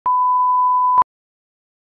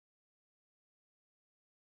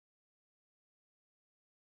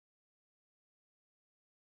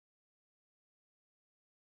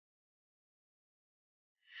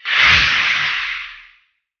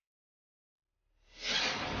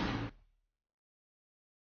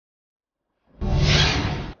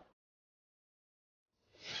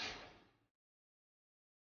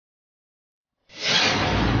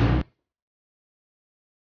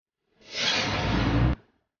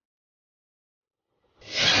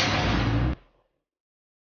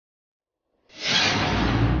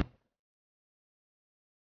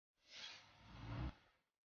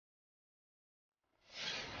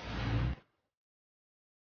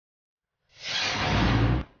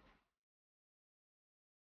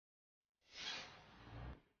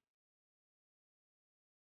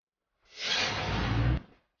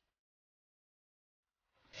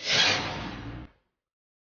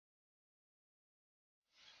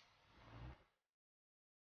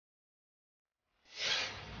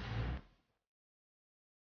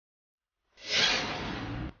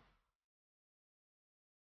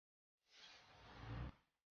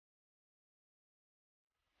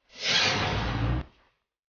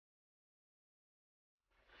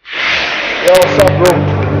Yo, what's up, bro?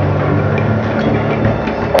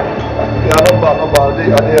 Yeah, no bad.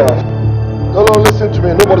 No, listen to me.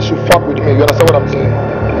 Nobody should fuck with me. You understand what I'm saying?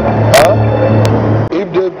 Huh?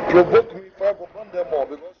 If they provoke me, if I confront them more,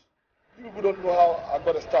 because you people don't know how I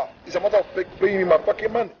got to start. It's a matter of paying me my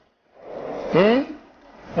fucking money.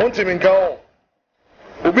 Monty Minkao.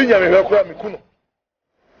 Obinya me hwekura me kuno.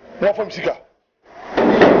 No from Sika.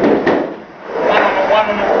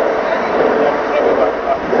 One.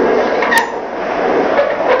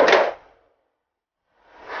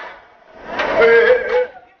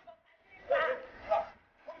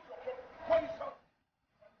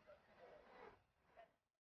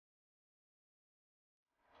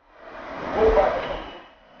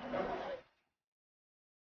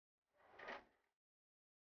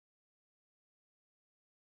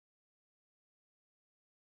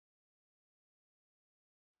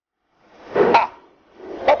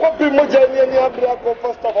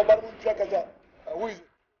 Who is it?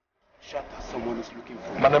 Shut up, someone is looking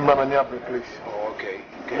for you. Madam Ramania, please. Oh, okay.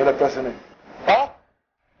 Where the person is? Huh?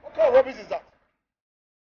 What kind of rubbish is that?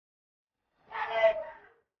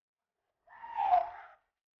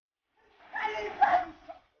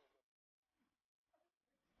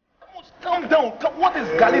 Calm down. What is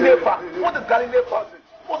Galilee for? What is Galilee for?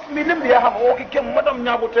 What's me name there? I'm walking. Madam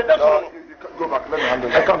Nyabote. That's all. Go back. Let me handle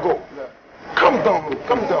it. I can go. Yeah. Calm down.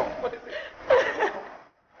 What is it?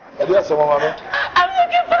 I'm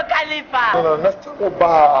looking for Khalifa. No, let's talk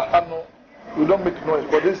about. We don't make noise,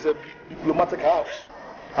 but this is a diplomatic house.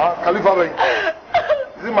 Khalifa, is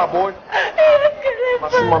it my boy?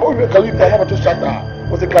 Khalifa, I'm about to shut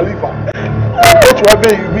down. What's a Khalifa? Don't you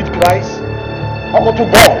ever you meet Christ? I'm going to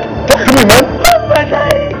God. Talk to me, man.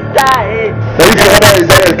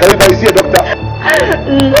 Khalifa is he a doctor?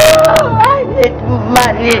 No, I need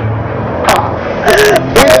money.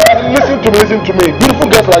 Listen to me. Beautiful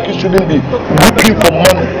girls like you shouldn't be looking for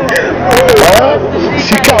money.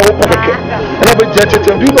 She can't open the cake.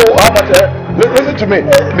 Do you know how much? Listen to me.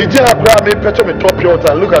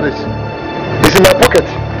 Look at this. It's in my pocket.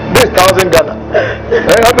 This 1,000 Ghana.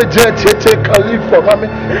 I have a jet Khalifa.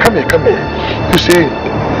 Come here. You see,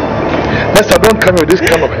 Lester, don't come with this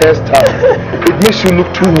kind of hairstyle. It makes you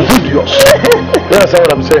look too hideous. You understand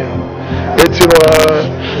what I'm saying? It's,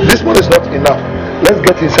 this one is not enough. Let's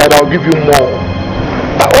get inside. I'll give you more.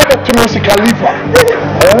 I order to me Khalifa.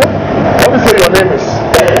 Let me say your name is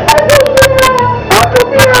Adobea.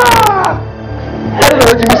 I don't know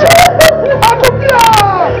what you mean. Adobea.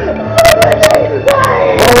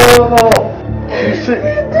 No. You see?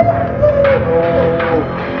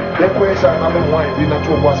 The question number one, we not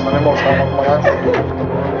to was my most of my answer.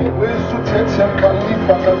 Where is to take some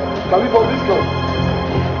Khalifa? Khalifa, this girl.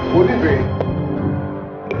 What is it?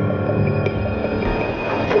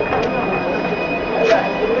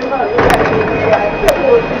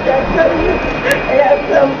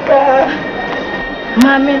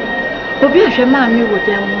 Mommy, Obi ahwe mommy wo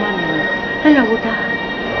dem mommy. Ena wo da.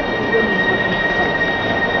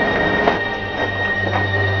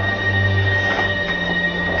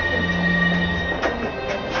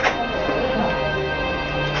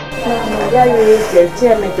 Ya yo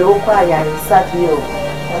je me do kwa ya sabi o.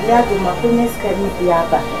 Oni adu makuni skani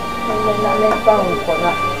biaba. Oni na me pa unko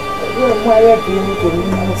na. Yo mo aye di ni ke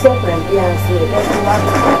ni so friend bi an se. E ti wa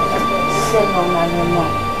se no na no no.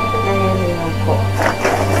 Ya ye ni unko.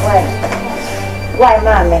 Why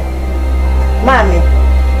mommy?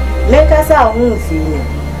 Make us our moon see.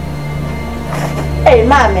 Hey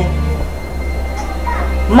mommy.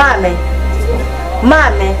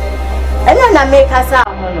 And then I make us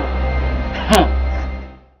our moon.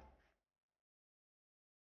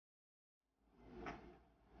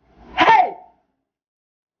 Hey!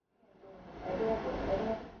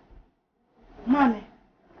 Mommy,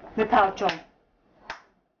 me pouch on.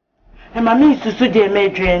 And mommy used to suit the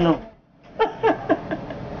medreno.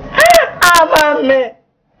 Mommy,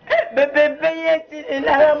 baby, and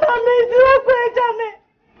mommy, do a great me.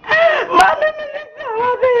 Mommy,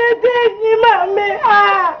 mommy, I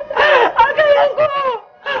gotta go.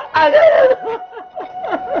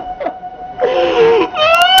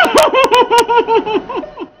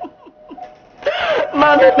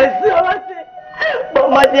 Mommy, but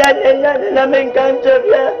my dear, and I'm in country. I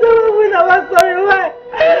was sorry.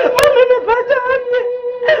 Mommy,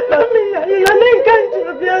 Mommy, I'm in country.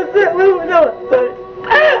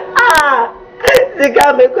 The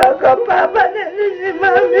gamma papa, Mommy,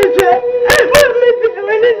 Mommy,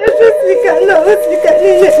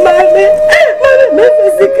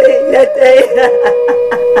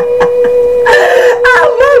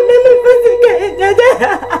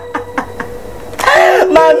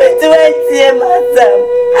 Mommy, 20 myself.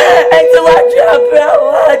 It's what you are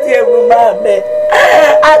what you mammy.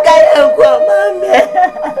 I can't go, mammy.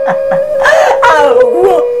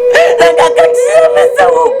 Oh, like I can see Mr.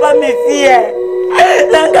 Whooper me fear.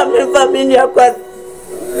 Like I'm in familiar quest.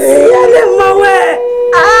 I don't know where.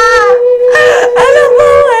 I don't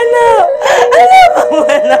know where now. I don't know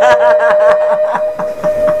where now.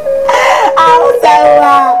 Oh,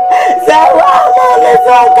 Sawa, mommy,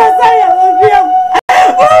 so because I am with you.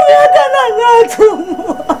 Mommy, I cannot go to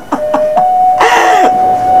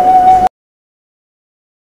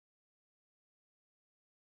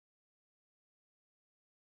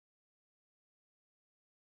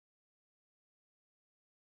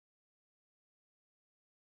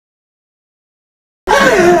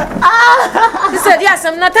He said, yes,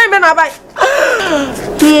 I'm not time enough.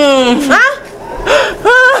 Huh?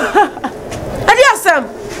 Yes, Sam.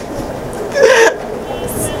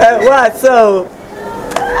 What so?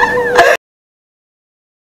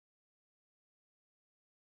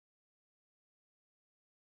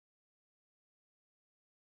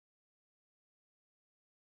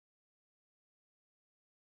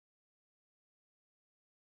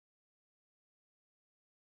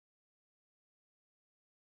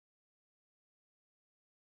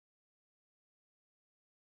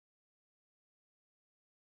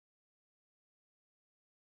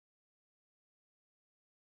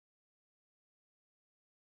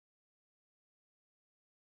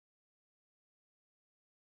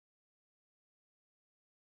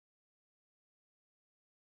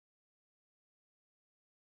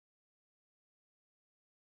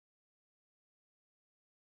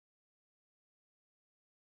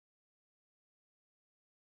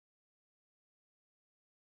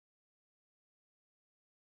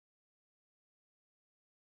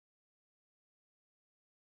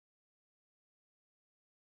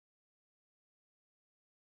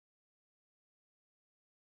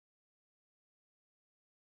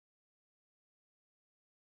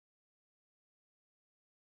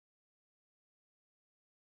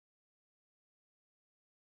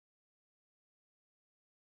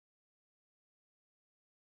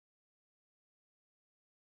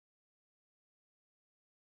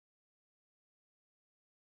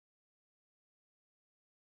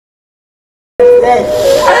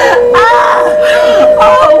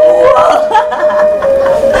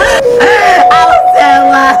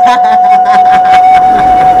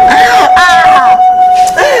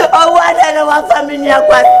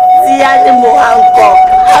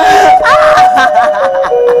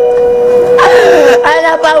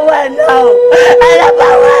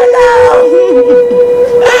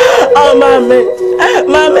 Oh, mommy,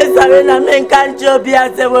 sorry, I can't job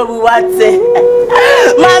here. Say what we want to.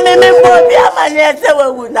 Mommy, me both be a man here. Say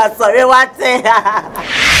what we not sorry what say.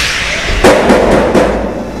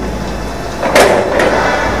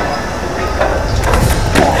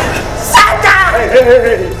 Shut up!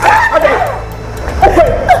 Hey! Shut up!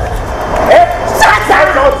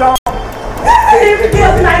 You've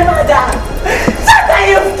killed my mother. Shut up!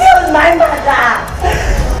 You've killed my mother.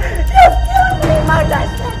 You've killed my mother.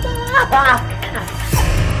 Shut up!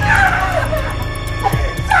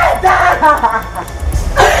 Shut up!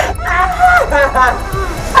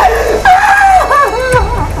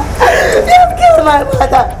 You've killed my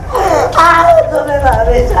mother. Don't be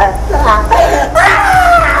mommy. Shut up!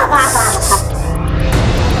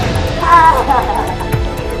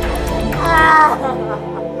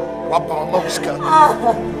 Papa, Mosca.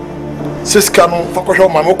 Siska no fakosho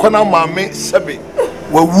mama kwana mama sebe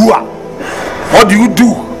wawua. What do you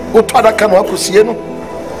do? O tada kan wa kosie no.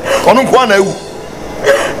 Ono kwa na ewu.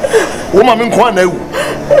 Wo mama kwa na ewu.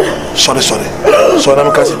 Sorry. So na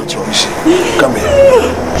mkasi ni choice. Come here.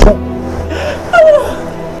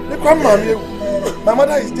 The grandma ewu. My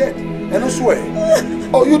mother is dead. And I swear.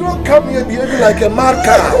 Oh, you don't come here behaving like a mad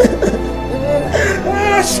cow.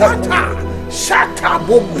 Shut up,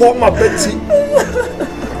 my Betty.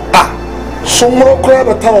 So more crab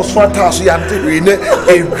a house for us, Yanti, a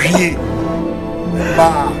wee.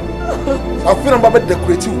 I feel about the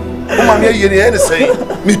creative. Woman, you say,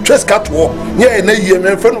 me dress cat walk, near a year,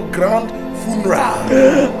 and friend of grand funeral.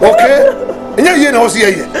 Okay? And you know,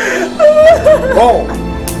 see, oh,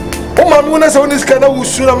 man, when I saw this kind of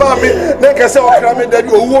soon, mammy, then I said, I'm that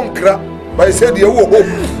you won't cry. But I said, you won't.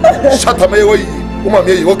 Shut up, my way. Woman,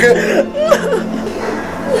 okay?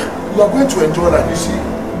 You are going to enjoy that, you see.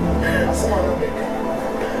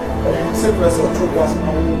 Say press or true was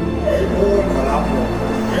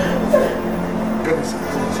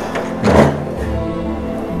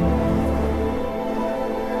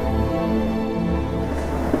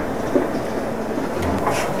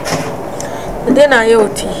then I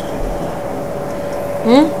oti.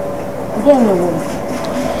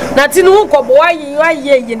 Nothing won't go. Why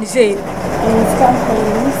you say?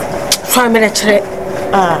 Family chere.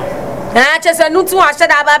 Na chese nu tu a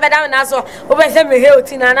sheda ba beda na so obese me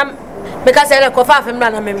health na because ele ko fa fam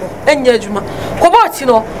na memo enya adwuma ko ba ti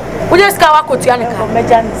no wo je ska wa kotua ne ka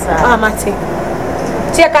meja ni sa mate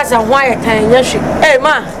tie ka sa ho aye tan nya hwe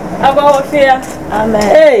ma aba wo fia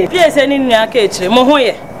amen pese ni nua ka echire mo ho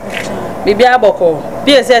ye bibia boko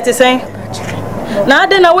pese te sen na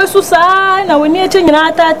ade na wesu sa na woni eche nyina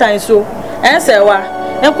atatan so ense wa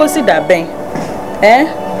enkosi da ben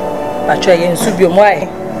atwa ye nsu biom aye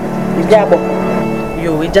bibia boko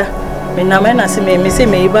yo weja me na me na se me se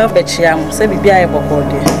me iba bechia mo se bibia ye boko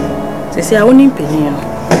de se se a woni mpeni no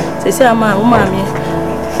se se ama wo ma me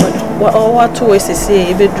wa to we se se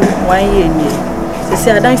e bedu wan ye ni se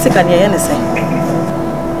se adan se kan ye ne se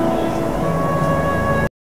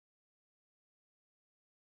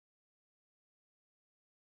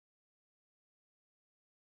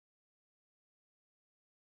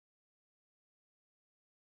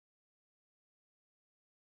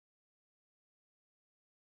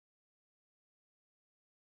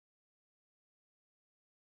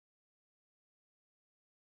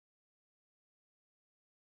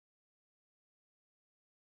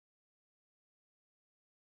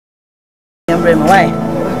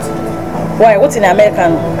Why? What's in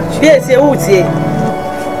American? Yes, you would say.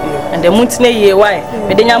 And the Muntine ye, why?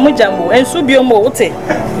 But then Yamujambo and Subio Mote.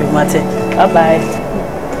 You matter. Bye bye.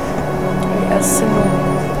 Yes,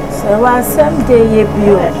 so someday you be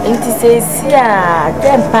and to say, yeah,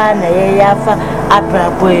 then Pana, Yafa, Abra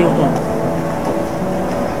boy.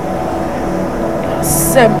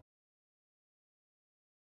 Some.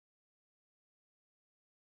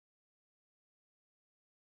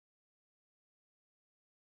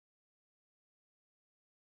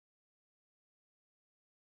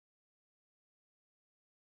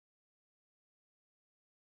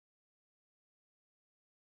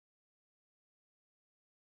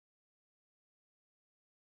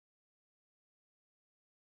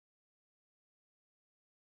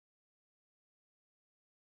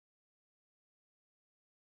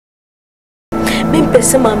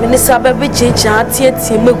 Pesama minister baby change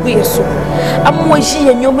atie meguye so amwoji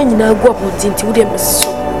yenyo nyina gu abontinti wo de meso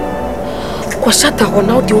ko shata ho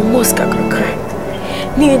na de mosque kakra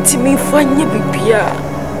ni ntimi fanye bibia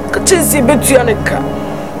ka chezi betu aneka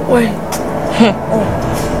why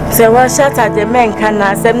se wa shata de menka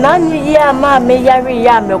na se na ni ya ma me yare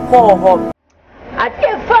ya me ko ho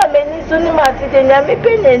ate fa me ni so ni ma ti de nya me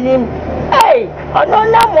penenim. Hey,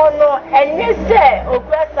 Onona Mono, and you say,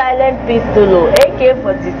 Okra silent pistol,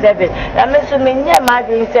 AK-47. I mean, so many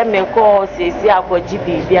imagine send me call, say, I got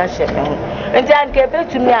GB, and then get back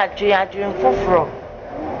to me at 304.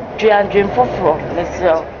 304,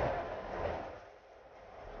 Mister.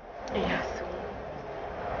 Yes,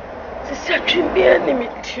 sister, dream be enemy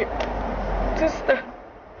too. Sister,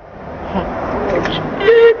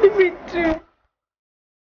 enemy too.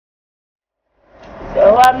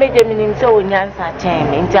 So I made a meaning so in answer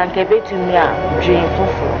chain in Tankebe to me dream for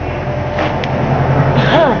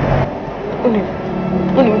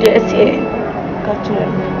yes,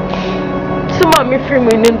 so mammy free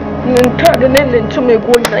me and turn an end to me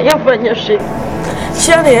going. I have a year shake.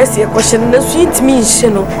 Shall I ask you a question? And sweet me,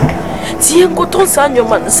 Shano. See, and go to San your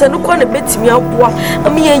man, send a corner bet me out. I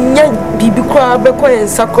mean, young baby crab, and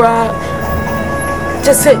Sakura.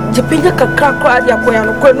 Just say, Japina crack ya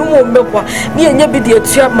kwa no more me and Yabby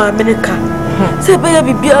dear my America. Say,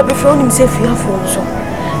 baby, be up before him say, fear for so.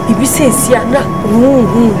 Bibi says, yeah,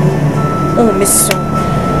 oh, Miss So. To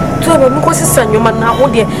have a Mukos son, your man now, oh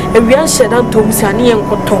dear, a real shed and Tom Sani and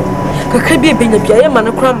Cotton. Kabi being a piano man,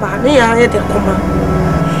 a cramba, near I had a comma.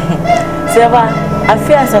 Sava, I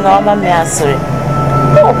fear an armor master.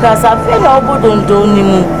 No, cause I feel no good on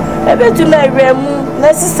Donimu. I bet to my remu.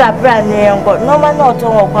 Nesi sabra ne yango no man not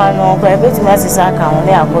on kwa no kwa beti ma sisa ka on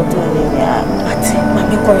le akoto ni ya ati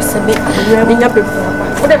mami ko se be ni nya be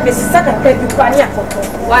ko de be sisa ka pe bi kwa ni akoto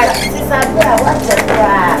why sisa bra wa che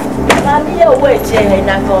bra mami ye we che he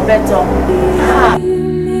na ko beto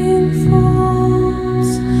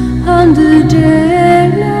and the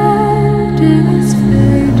daylight is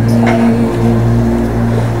fading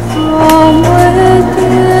from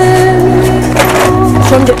within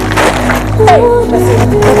from the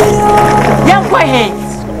young boy,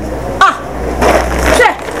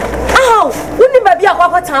 wouldn't you be a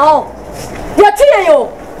papa town? You're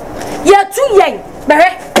too young,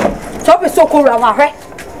 Mary. Top is so cool,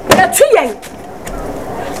 you're too young.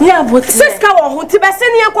 Yeah, but Siska or who to be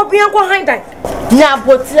sending a copy and behind that. Yeah,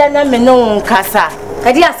 but then I'm no casa.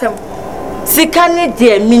 I dear some Sikani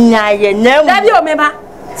de minyaye na Dabi o meba.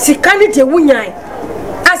 Sikani de wunyan.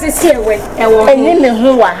 Asisi ewe ewo. Eni me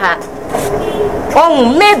hu wa ha.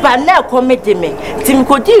 Meba na komedi me.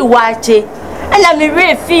 Timkodi wache. Ana mi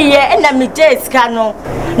refi ye, ana mi jeska no.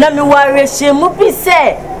 Na mi ware shemu bi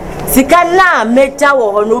se. Sikana meja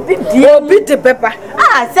wo ho no bi de beba.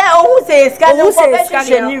 Se ohun se sika no ko be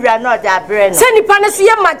hwe ni wia no da bre no. Se nipa ne so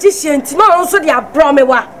ye magician ti ma on so de abro me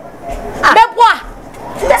wa. Beboa.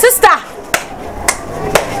 Sister.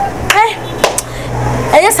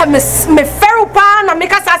 Yes, I me feral pa na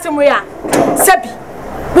make us asem we a. Sabi.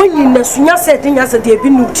 When you na sunya said nya said e bi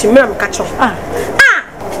nu ti me am ka cho.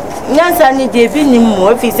 Nyansa ni de bi ni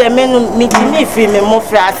mo fi se me no mi ti mi fi me mo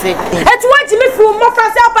frase. Etu wa ti mi fi mo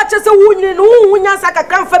frase apa che se wunyi no wu nyansa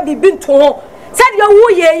kakra fa bibi nto ho. Said you wo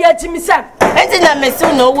ye ya ji mi sam. Enti na me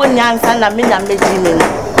se no wo nyansa na me na meji me no.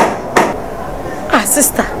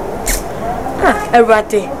 Sister.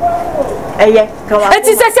 Everything.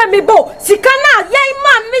 Eti se me bo sikana ye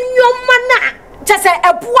ma me nyoma na je se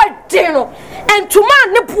ebuo de no entuma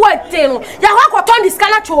ne buo de no ya ho akoton dis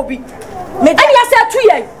kana chobi me ani ya se atu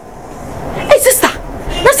ye sister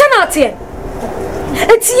na se na ate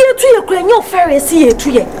eti ye tu ye kura nyo fere si ye tu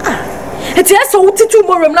ye eti e so utitu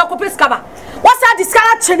morem na ko peskaba wasa dis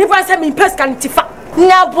kana cheni pa se me peska ntifa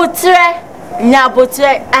nyabotre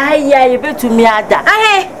aya ye betumi ada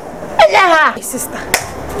sister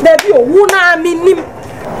Baby, wuna minim.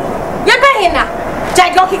 Ye be hina.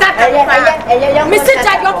 Jagokika. Mr.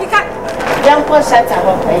 Jagokika. Yanko shata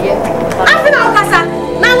ho eye. Afina okasa.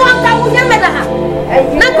 Na wonka wo ye meda ha.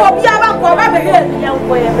 Na ko bia ba ko ba be he.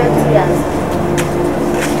 Yanko ye betu ya.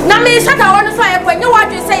 Na me shata wo no so ye kwenye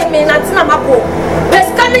wadwe say me na tina mako.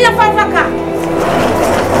 Peska me ye fanfaka.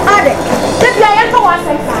 Ade. Bia ye ko wa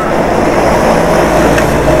senka.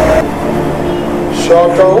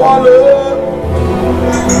 Shata wale.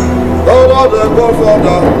 All the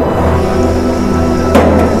Godfather.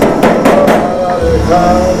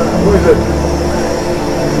 Who is it?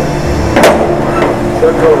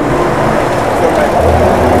 Check out.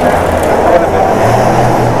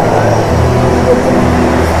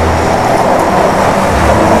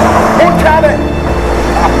 Who got it?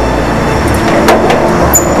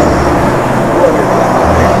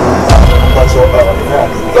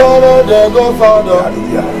 All the Godfather.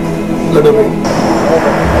 Let them in.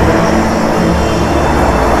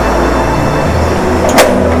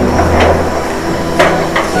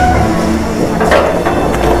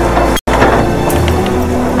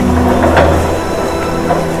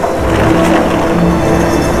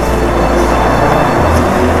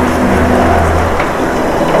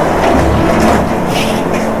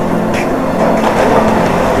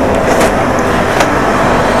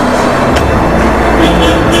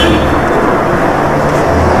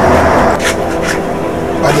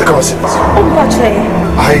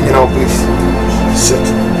 Please sit.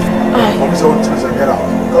 Get out.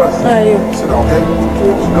 Sit down, okay?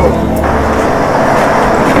 Good.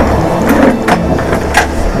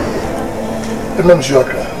 The name's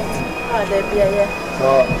Yaka.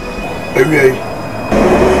 Baby.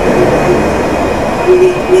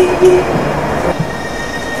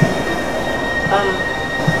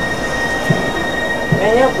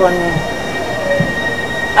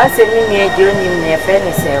 I said, me, a journey in their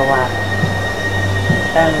friend, say,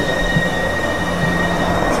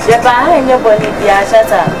 the behind your body be a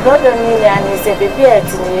shatter. God only and is a baby at 2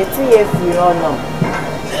 years no.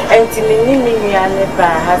 And to me, and the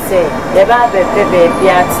bar has said, the barber baby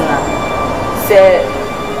at now. Say,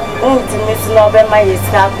 to Miss Nobel, my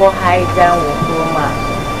escargot high down with Roma.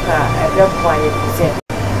 I don't quiet to say,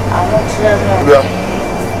 I'm not sure.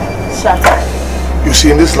 Shut up. You see,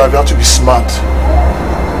 in this life, you have to be smart.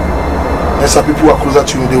 There's some people who are closer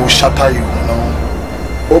to you, they will shatter you, you know.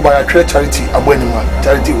 Oh, by a create charity, a anyone,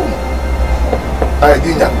 charity home. I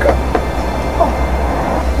didn't yanka. Oh,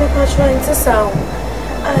 I'm trying to sound.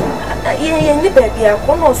 Yeah, baby, I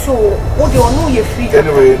can't also. What do you know? You're free.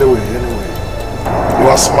 Anyway. You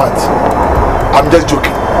are smart. I'm just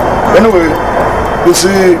joking. Anyway, you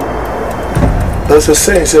see, there's a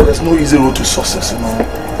saying, say there's no easy road to success, you know.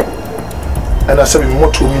 And I said, we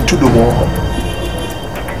want to mean to do more.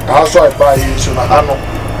 That's why I buy you, so I know.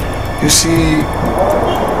 You see,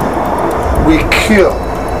 we kill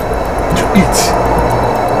to eat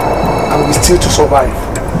and we still to survive.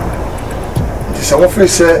 This one friend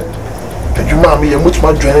said that you mammy and much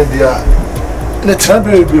more draining there. And the time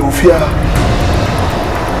will be with you.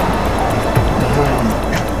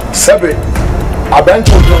 Seven, a bank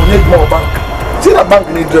will need more bank. See that bank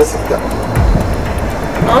need dressing there.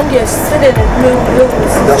 I'm just sitting in the.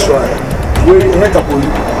 That's right. We hit up with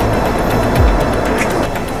you.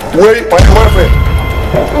 Wait, my boyfriend.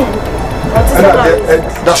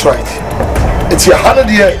 That's right. It's your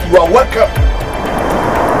 100 year, you are welcome.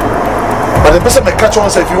 But the person may catch on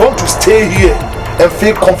and say, if you want to stay here and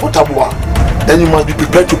feel comfortable, then you must be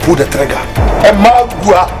prepared to pull the trigger. And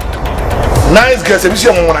Magua, nice girls, if you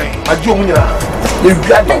see a woman, I do mean you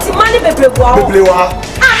got money,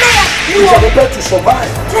 you are prepared to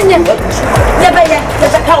survive.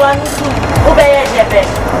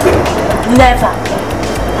 Never.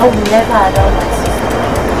 I will never allow myself.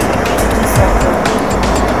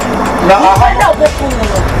 Now, I know what you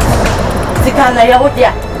know. They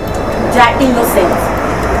are innocent.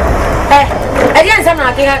 I didn't say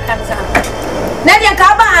I can't. Nadia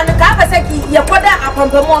Kaba and Kaba said, your brother upon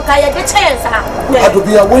the monk, I had the chance.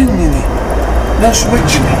 Adobea Akwanshia. Let's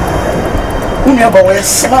reach me. We are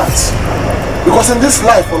smart. Because in this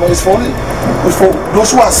life, it's for those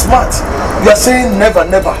who are smart. You are saying never,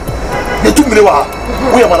 never. You too many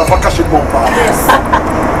we are motherfuckers bomb. Yes.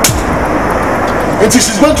 And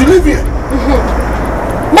she's going to live here.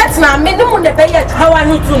 That's not me. No one pay it. How I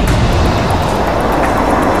need to.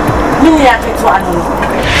 I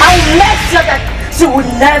will make sure that she will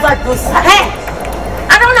never do so. Hey,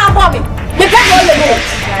 I don't know about me. You can't go the way.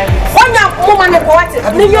 One woman is what?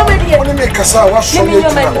 I want to make us our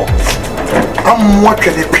I'm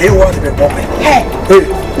working the pay what the woman. Hey,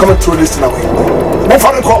 come and throw this away. I'm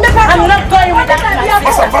not going with that.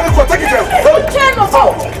 Take it out.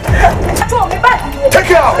 Take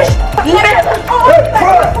it out.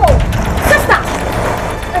 Sister.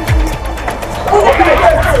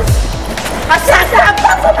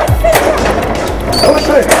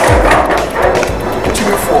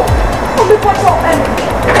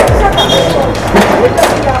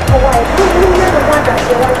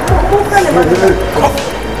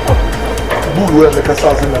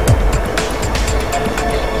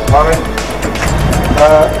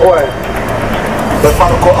 The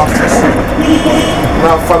father call actress.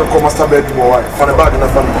 Now father call master bedroom or wife. Father bag and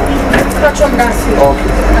father call. Okay.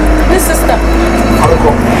 This sister. Father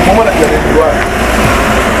call. Mama that get it right.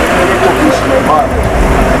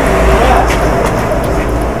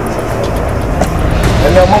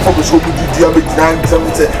 And now mom for the show be the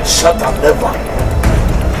diamond shut up never.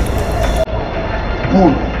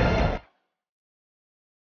 Good.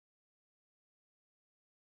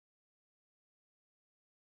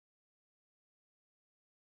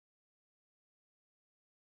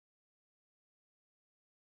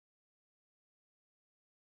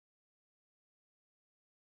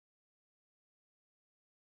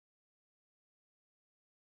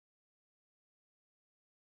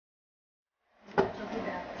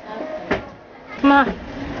 Ma,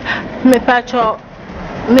 me pacho,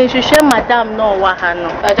 me shushe madam no wahano.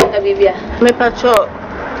 Pacho kabibia. Me pacho,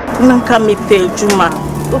 nanka mi pe juma.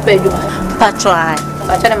 Upe juma. Pacho ai.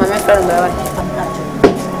 Pacho na mama friend bawa.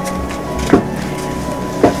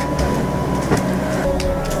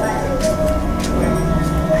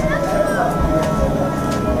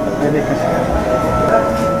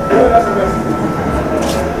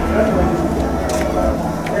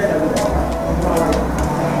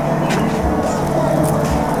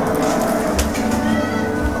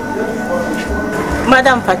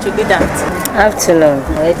 Madam Pacho, good afternoon.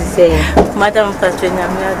 What to say? Madam Pacho,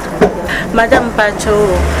 Madam Pacho,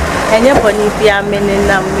 and your bonny be a minute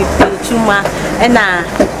now, me chuma, and I,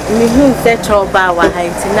 me who set your bow, I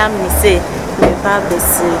me say, me baby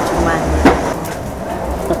say to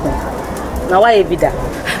Now, why be that?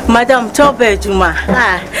 Madam Tobe Juma,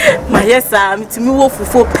 my yes, I'm to me wolf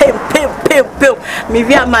for pim. Me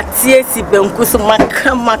via Matiesi Benkus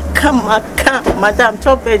Maka, Madam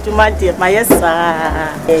Tobe Juma, dear, my yes,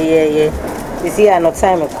 yeah. You see, I no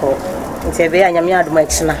time call. It's a very young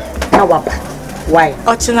machina. Now, why?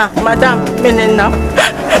 Ochina, Madam Minina,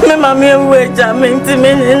 me mammy, wait, I mean to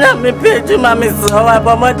me, pay to mammy, so I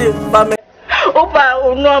bought Opa,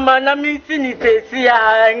 no man, I'm missing it.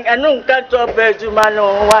 I don't catch up to man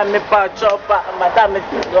on one me patch up, Madame.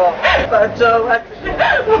 Patch up,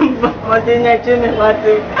 what didn't you me,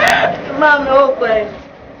 Martin? Mamma, open.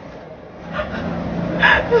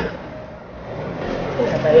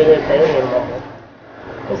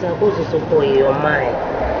 Because I go to support your mind.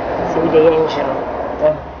 See the engine.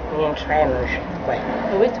 Me and try no why?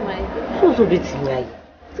 Wait to my so bit me.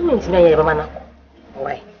 So mean to me, Mamma.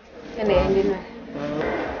 Why?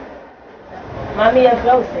 Mommy, I'm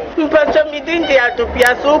close. But me didn't dare to be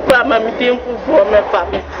a super mammy for my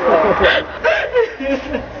family.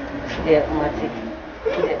 Dear Matty.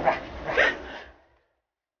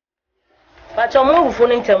 But your move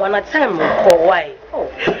for into one at time for why? Oh,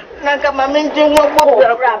 Nanka, mammy, do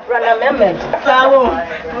what rap run a member.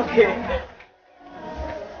 Okay.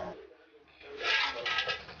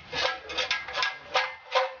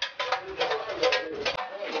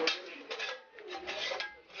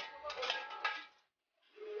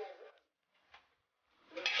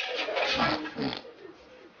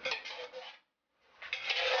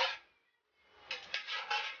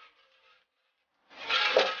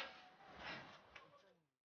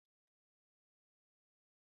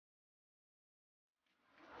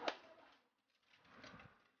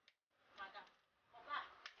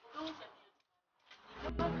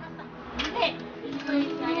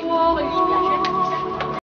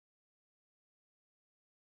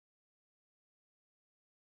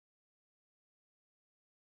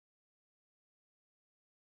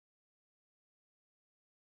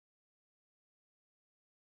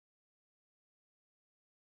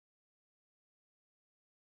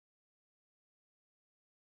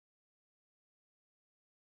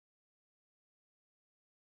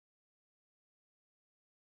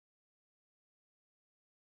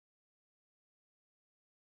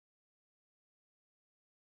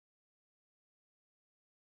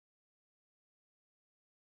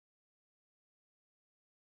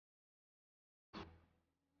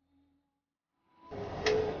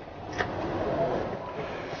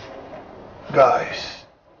 Guys,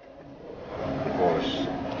 Boss.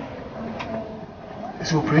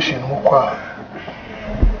 this operation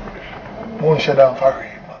won't shut down for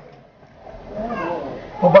him.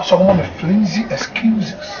 But some of flimsy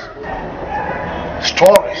excuses,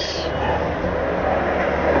 stories,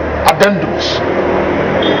 addendums.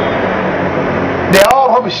 They are all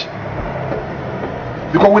rubbish.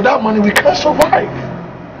 Because without money we can't survive.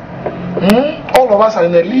 All of us are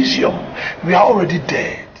in Elysium. We are already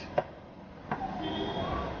dead.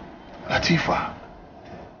 Latifa.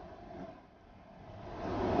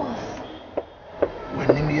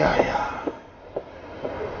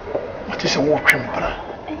 What is a war criminal?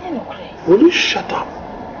 Will you shut up?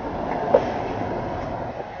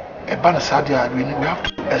 We have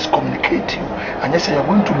to excommunicate you, and yes, you're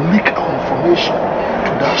going to leak our information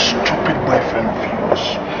to that stupid boyfriend of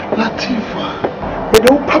yours, Latifa. But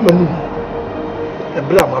don't permanent. A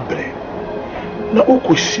blama bre. Na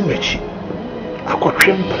oko simechi. Ako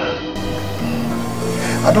criminal.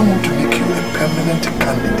 I don't want to make you a permanent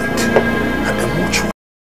candidate at the mutual.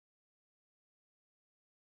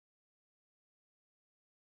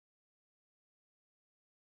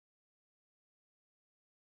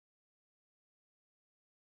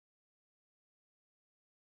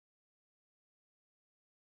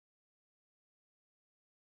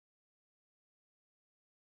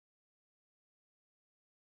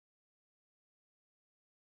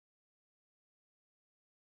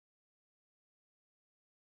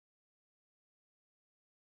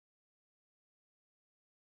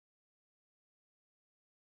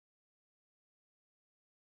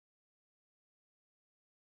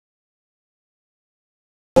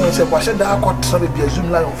 Se kwashe da akwa trabe bia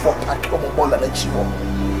zoom line for park o mo bola na chi ho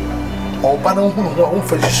o ba na hu no o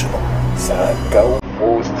fa jisu no saka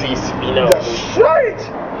o stis mi na right.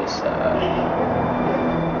 Yes sir.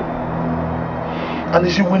 And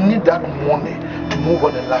you will need that money to move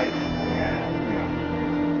on in life.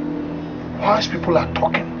 Whilst people are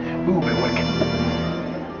talking, we will be working.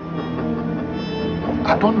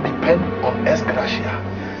 I don't depend on ex-gratia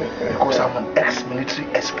because I'm an ex-military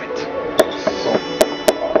expert.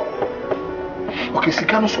 Okay,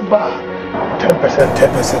 Sikano Suba 10%, 20,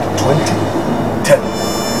 10.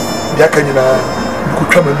 Diakanina, you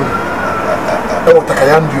could come in. Oh,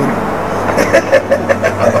 Takayan, you.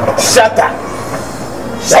 Shut up!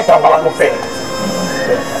 Shut up, Wanafe.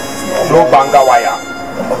 No banga wire.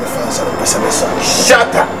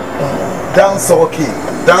 Shut up! Dance okay.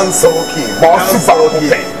 Dance okay. Boss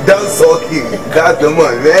okay. Dance okay. That's the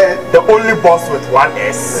man, man. The only boss with one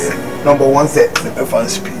S. Number one set. The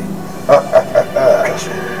fans P.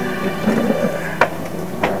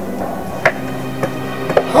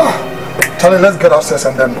 Charlie, let's get upstairs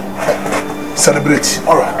and then celebrate.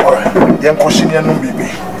 Alright. Young question here, no baby.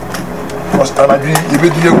 Because I'm a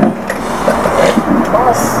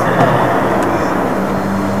boss.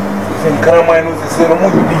 In Canada, I say no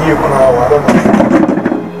more be here for now. I don't know.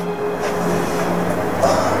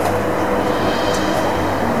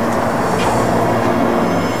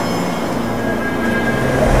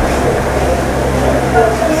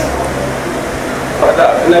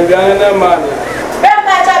 Ghanaian man.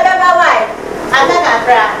 Bema why? Anana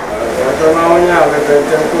bra.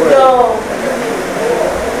 No.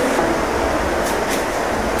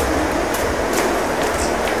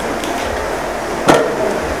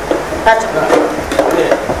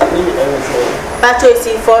 Pacho is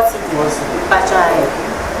in 40. Pacho.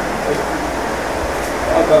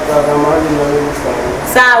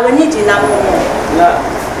 Sir, we need you now.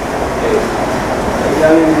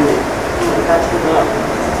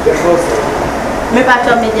 Me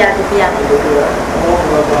pacho media de pia.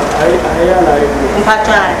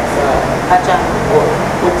 Pacho.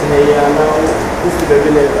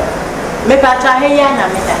 Me pacho heya na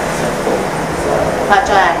meta.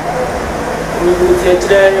 Pacho.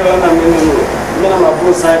 Me na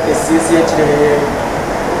mabusa ke sisi chire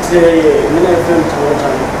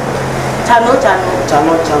Chano.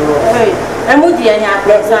 Hey, emudi anya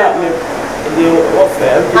pesa. The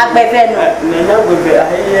offer. Agbebe no. Na gbebe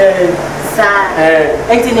aye. Sa.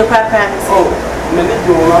 Enti ne kwakra. Oh, me ni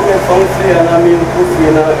do ma me fon free na me ku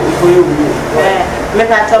free na ikoye wi. Me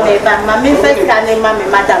pacho me ba, ma me first can ma me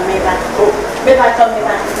madam me ba. Oh, me pacho me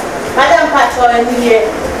ba. Madam pacho eni ye.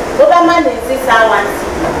 Oba man is 6 hours.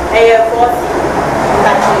 40.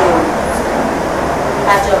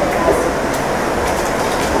 Pacho.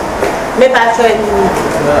 Me pacho eni.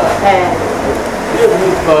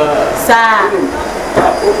 Sa.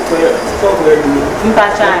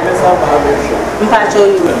 Mpacho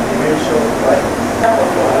you.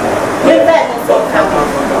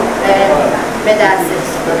 Medasses.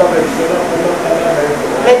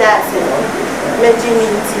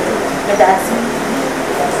 Medjinity. Medasses.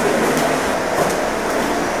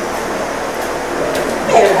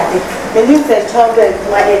 The new child is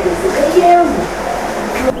my head is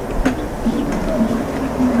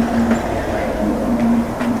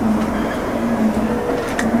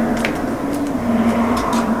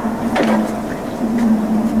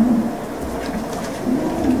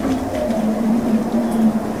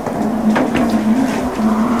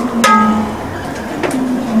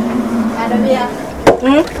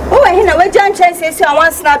I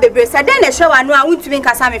want to snap the brace. I didn't show I know I want to make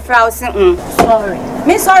a Sammy Frau. Sorry.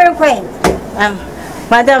 Miss sorry, Queen.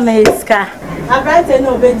 Madam Heska. I'm right to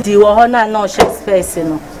know that you are not Shakespeare.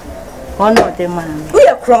 Honor the man. We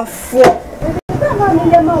are cross for.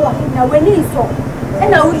 When he saw,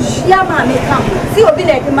 and I would share my makeup. See, you'll be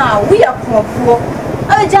like a man. We are cross for.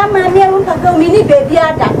 Oh, Jamman, you won't go mini baby.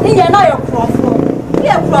 I think you're not your cross for. We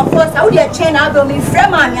are cross for. I would have chain out of me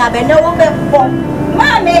from my mother. No one before.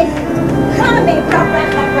 Mammy. Mammy, Papa,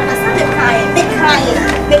 they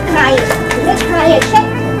crying.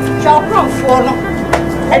 Shall come for no.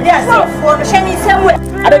 And there's no for the shiny somewhere.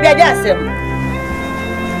 Adobea Akwanshia.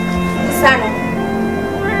 Son.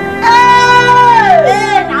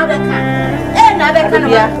 Now they can.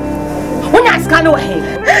 Adobea. When I scan away.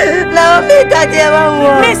 Now, me,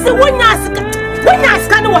 Miss, when I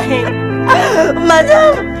scan away.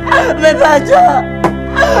 Madam, me pacho.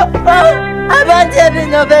 About having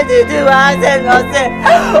nobody to answer nothing.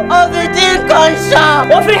 Of the gin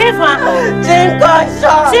conscience. Of the heifer. Gin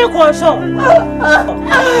conscience.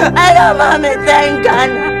 I don't want to thank God.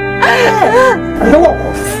 No.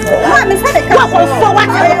 Mommy, what? Oh,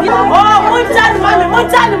 one time,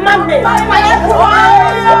 mommy.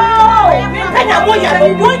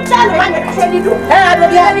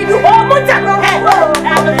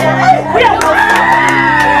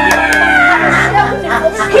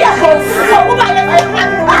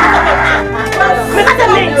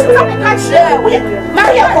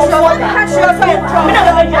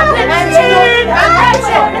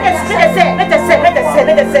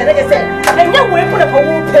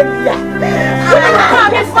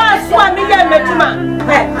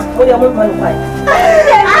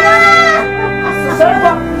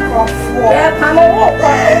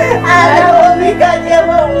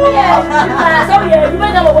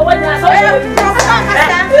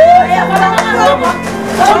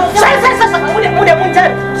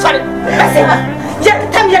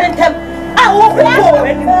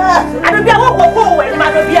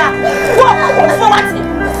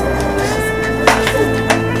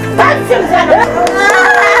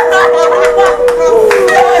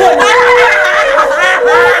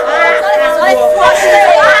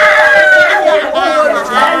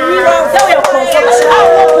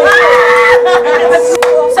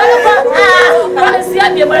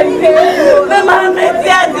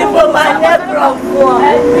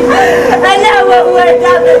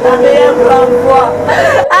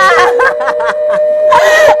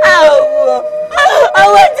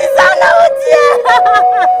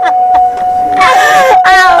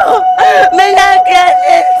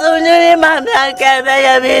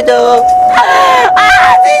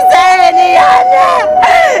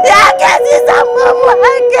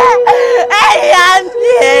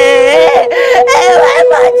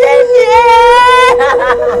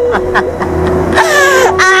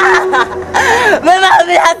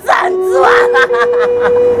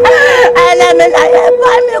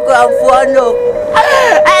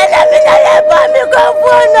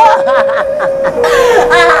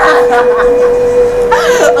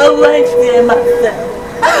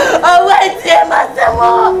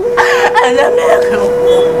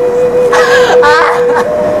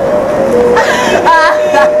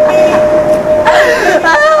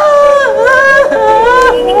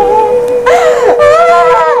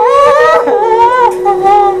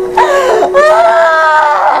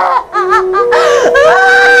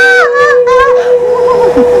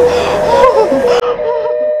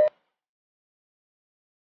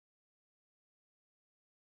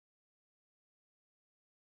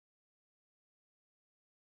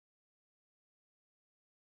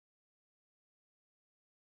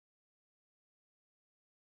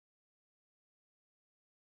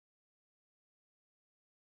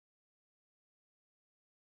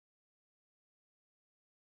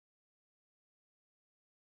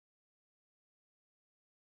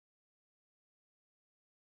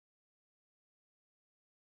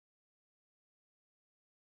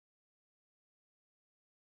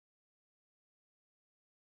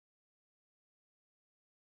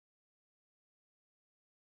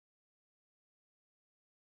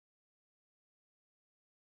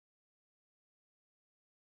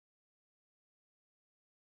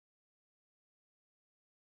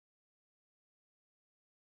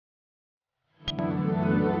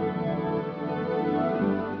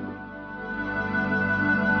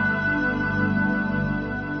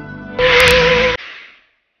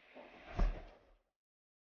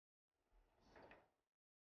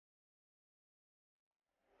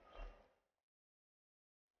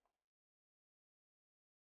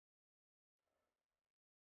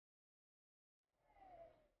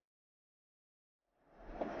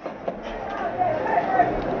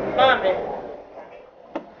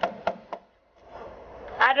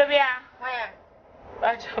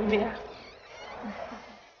 Adobea.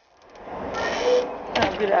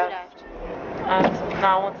 Good afternoon.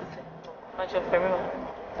 Now I want to say, what's your favorite one?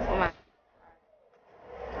 Mama.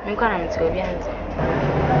 I'm going to be and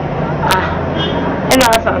I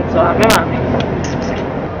sound so happy, Mammy.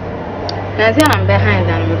 I say I'm behind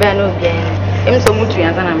and I'm behind no gain. I'm so much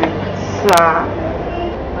younger than I'm.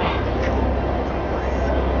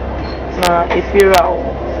 If you're out,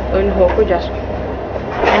 on who just.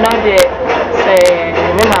 I know they say,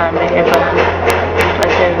 Mammy, ever do. I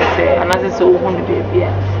can say, another so won't be a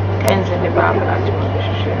beer. Can't send the Bible.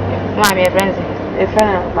 Mammy, friends. If I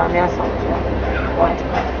am Mammy, I sound what?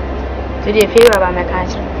 Today, if you're about my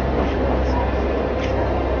country.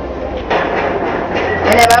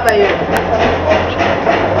 Baba you.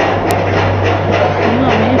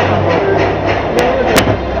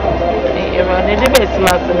 The best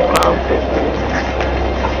mass in the crown.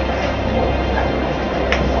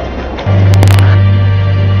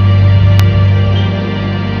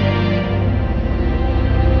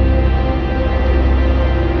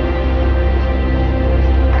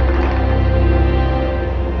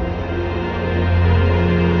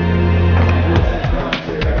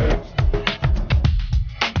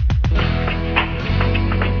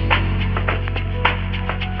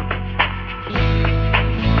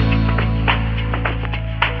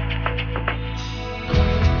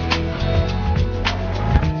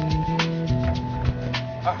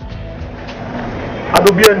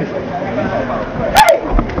 Adobea ni.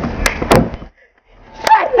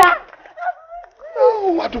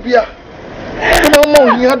 Oh, Adobea. No,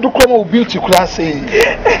 you had to come out beauty class.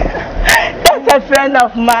 That's a friend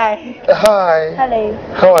of mine. Hi. Hello.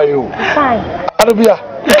 How are you? Fine. Adobea,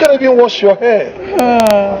 you can't even wash your hair.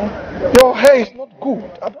 Your hair is not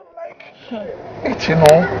good. I don't like it, you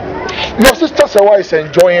know. Your sister's a wife is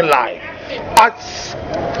enjoying life.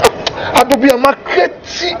 Adobea, I'm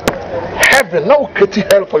heaven, now creating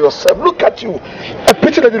hell for yourself. Look at you, a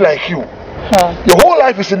pretty lady like you. Your whole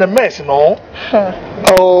life is in a mess, you know.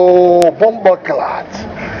 Oh, bomber clad,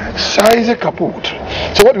 size kaput.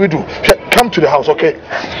 So what do? Come to the house, okay?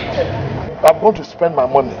 I'm going to spend my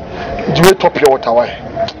money. Do you top your water? Why?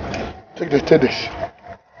 Take this.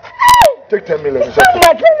 Take 10 million. It's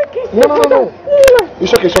okay. No.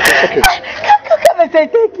 It's okay. Come and say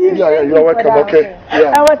thank you. Yeah, you are welcome. Okay.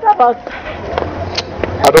 Yeah. And what about?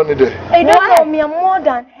 I don't need it. You don't know me, I'm more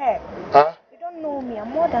than her. Huh? You don't know me, I'm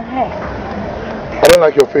more than her. I don't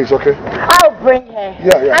like your face, okay? I'll bring her.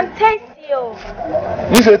 Yeah. I'm tasty.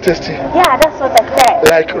 You say tasty? Yeah, that's what I said.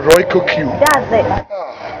 Like Roy Cook you. That's it.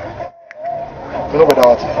 You know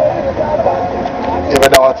about that? Thank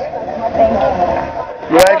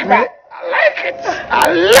you. You like me? I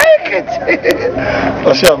like it.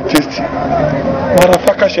 I say I'm tasty.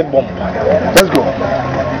 Motherfucker shit bomb. Let's go.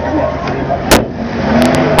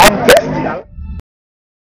 I'm tasty.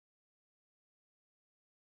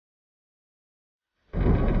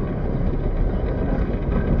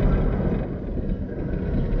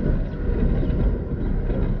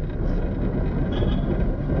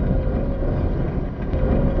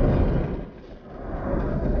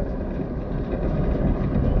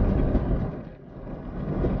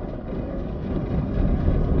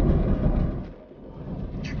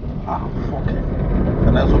 Fuck.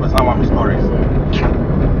 And that's what some of my stories.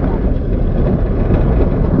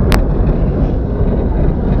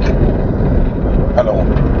 Hello.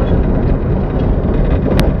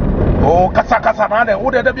 Oh, kasa na de. Wo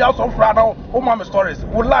de be also fra na. Oh, my stories.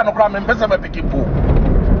 Wo la no kra me pese me pick po.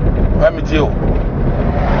 Let me tell you.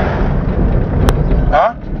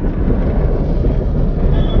 Huh?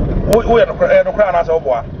 Wo ya no kra na se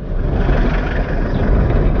oboa.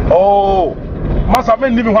 Oh. Masa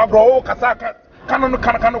men living wa bro. Oh, kasa kan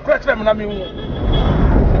kra kire me na me hu.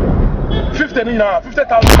 50,000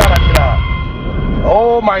 Ghana.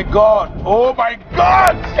 Oh my God!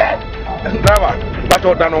 Shit! Driver, that's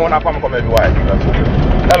all done. One up, I'm coming.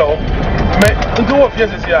 Hello, me. Into what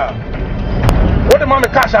face is here? What the mommy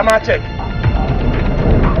cash and I check?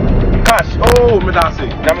 Cash. Oh, me that's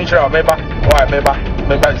it. I'm sure. Maybe. Why?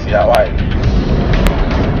 Maybe is here. Why?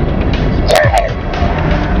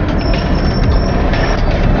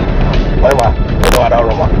 Why? What? What are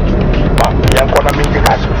Roma? You're gonna make the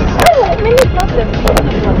cash. Many problems.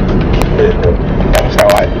 I'm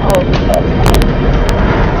sorry.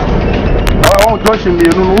 Oh, junction,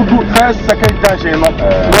 you know, do first, second junction,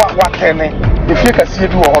 what can if you can see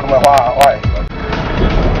you on my why?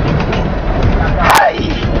 Hi,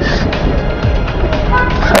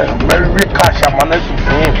 very cash. I'm on it.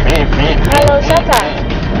 Hello, Shata.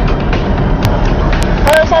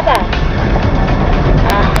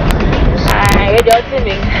 I don't think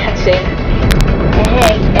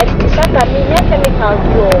Shut up, me, let me count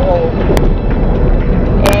you.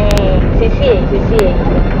 Sissy.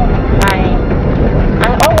 I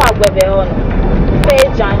always go be on. Fair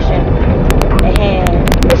Junction.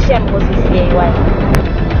 The shame was Sissy.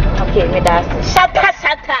 Okay, me that's shut up.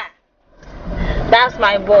 That's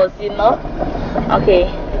my boss, you know. Okay,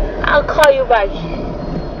 I'll call you back.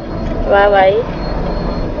 Bye.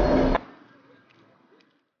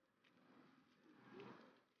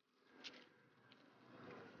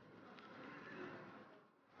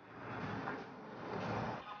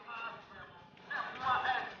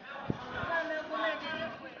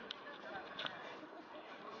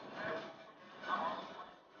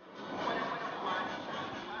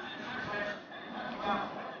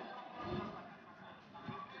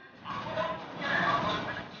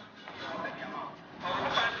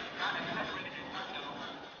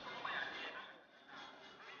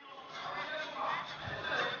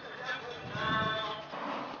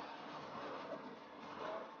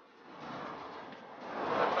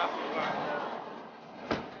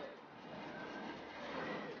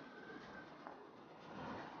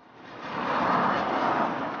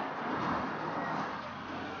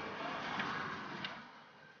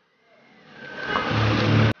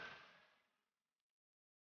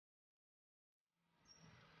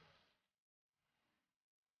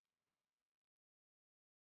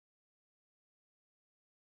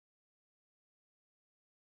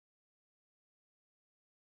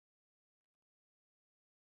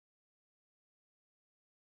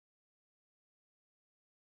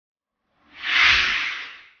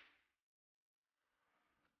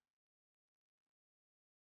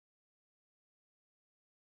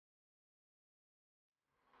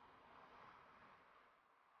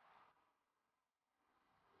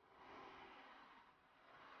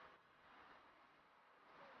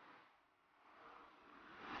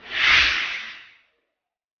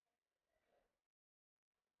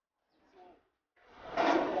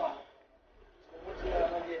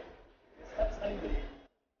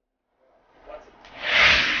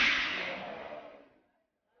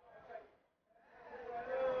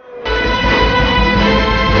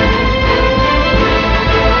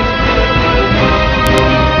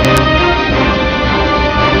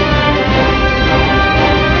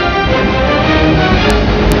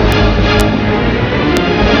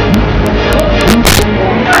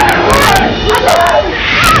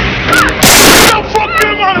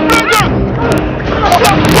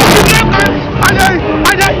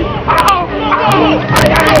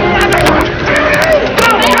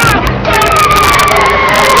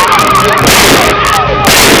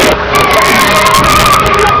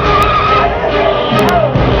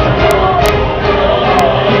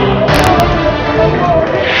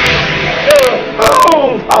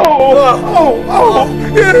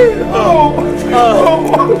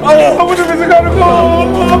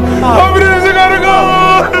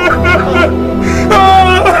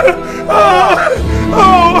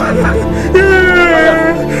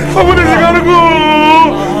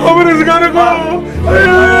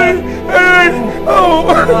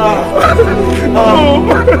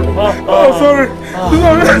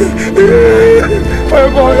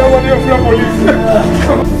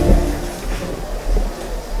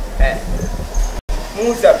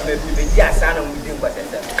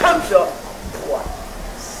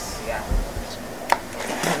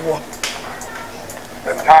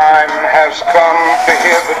 The time has come to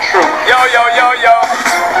hear the truth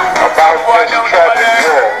about this tragic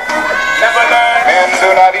war. Men do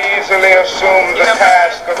not easily assume the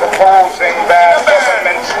task of opposing bad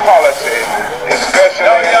government's policy,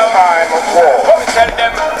 especially in time of war. Tell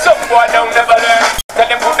them, some boy don't never learn. Tell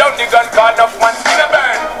them put down the gun, cause enough man still a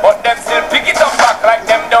burn. But them still pick it up back like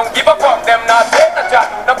them don't give a fuck. Them not take a chat,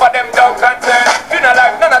 none of them don't concern. Funeral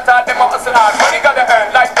like none at all, them a hustle hard. Money gotta earn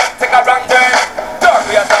like them take a wrong turn. Talk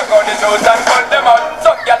we attack on the roads and pull them out.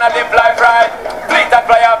 Some gonna live life right. Fleet and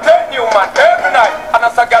fly up, turn new man every night. And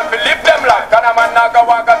as a girl we live them life. And a man not go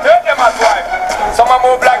walk and turn them as wife. Some a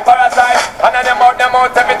move like parasite. And then them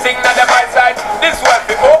out, everything na them eyesight. This world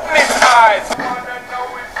be open its eyes.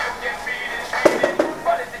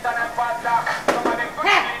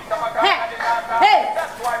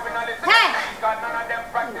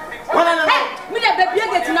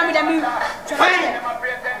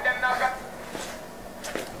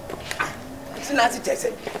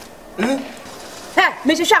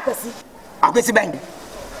 Mr. Shakwasi. Akwasi bang.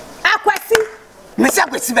 Akwasi. Mr.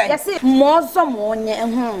 Akwasi bang. Yes, mozo monye.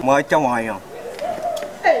 Mo ta wanyo.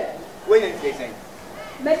 Hey, when you say saying.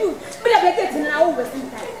 Medu, me da get in na over sin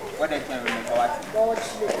time. What I can remember what. God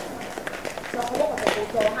shit. So what was the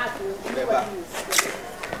go have to.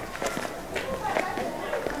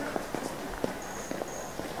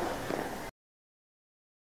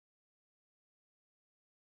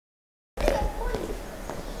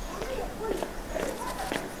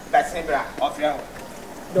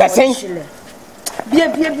 Bessie.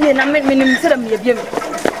 Bien, na me say me bien.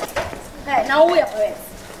 Hey, now we are correct.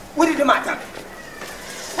 What did the matter?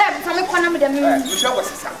 Hey, some me kwana me dem. Me sure was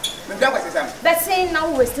sam. Me sure was sam. Bessie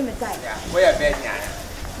now wasting my time. Yeah, where bed nya.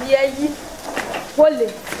 Yeah, yi. Holy.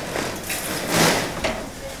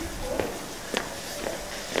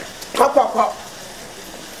 Pop.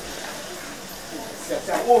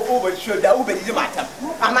 Oh, but sure that will be the matter.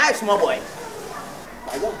 Am I a small boy?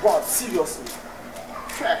 I don't want seriously.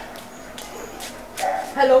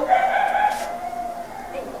 Hello?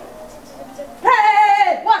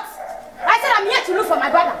 Hey, what? I said I'm here to look for my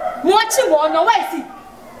brother. Mochi Wono, where is he?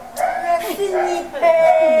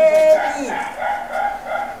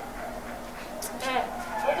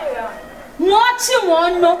 Mochi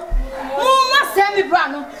Wono. Mama Sammy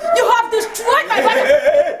Brano, you have destroyed my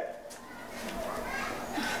brother.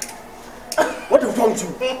 What is wrong with you?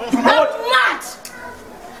 I'm mad.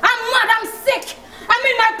 I'm sick. I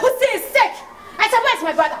mean, my pussy is sick. I said, where's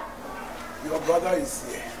my brother? Your brother is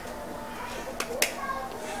here.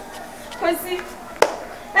 Quincy.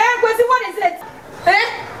 Hey, Quincy, what is it? Eh?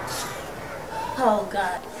 Oh,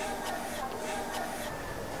 God.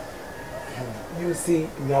 You see,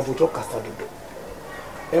 Nyabuto Casadodo.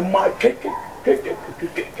 And my cake. See,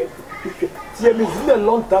 I mean, it's been a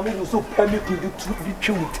long time you so panic to be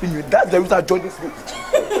true with you. That's the reason I joined this week.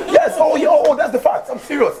 Yes, oh, that's the fact. I'm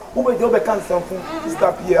serious. Who will do something?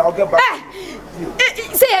 Stop here, I'll get back.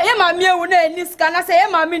 Say, hey, mommy, I want to scan. I say, hey,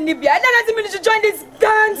 mommy, Nibia. I don't want to join this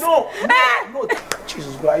dance. No.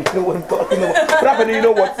 Jesus Christ, you know what I'm talking about. What happened? You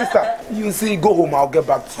know what, sister? You see, go home, I'll get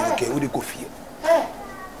back to you, okay? With the coffee.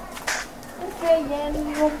 Okay, way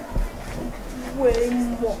more. Way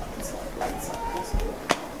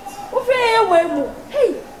more.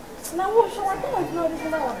 Hey, now what shall I do?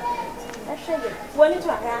 I show you. When it's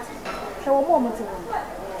right, show a moment. So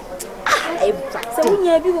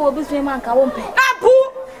when you will be a man, I won't pay.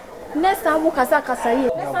 Next time, walk as I can say.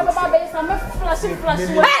 Next time, I'm flashing. Hey,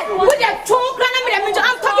 would you talk?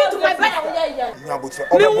 I'm talking to my brother.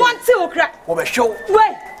 Me want to crack. Over show.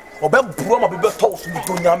 Wait. Over Broma, be toast with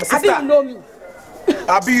Dunya. I didn't know me.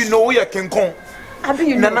 Abi, you know where King Kong. Abi,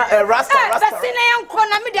 you know. Rasta. That's in a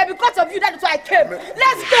corner media because of you. That's why I came.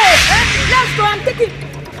 Let's go. Let's go. I'm taking.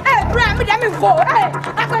 Hey, bro, I'm going to go. Hey,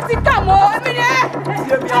 I can see. Come on. I mean, hey, I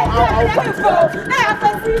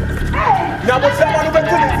can see. Hey. Now, what's that one? We're going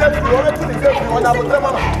to tell you. We're going to tell you. I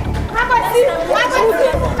can see.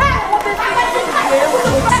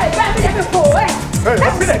 Hey,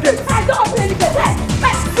 open the gate. I don't open the gate.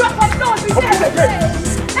 Hey, drop my nose. Open the gate.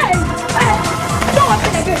 Hey, don't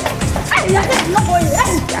open the gate. Hey, you're not going.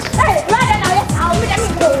 Hey, right now, I'll be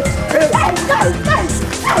there. Hey,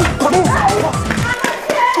 come on.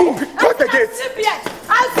 Close the gate.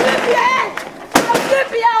 I'll sleep here. Hey,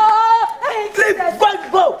 Sleep,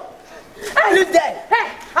 go. Sleep there.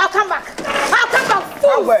 Hey, I'll come back.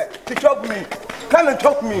 Fool. Where? To talk me. Come and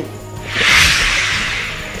talk me.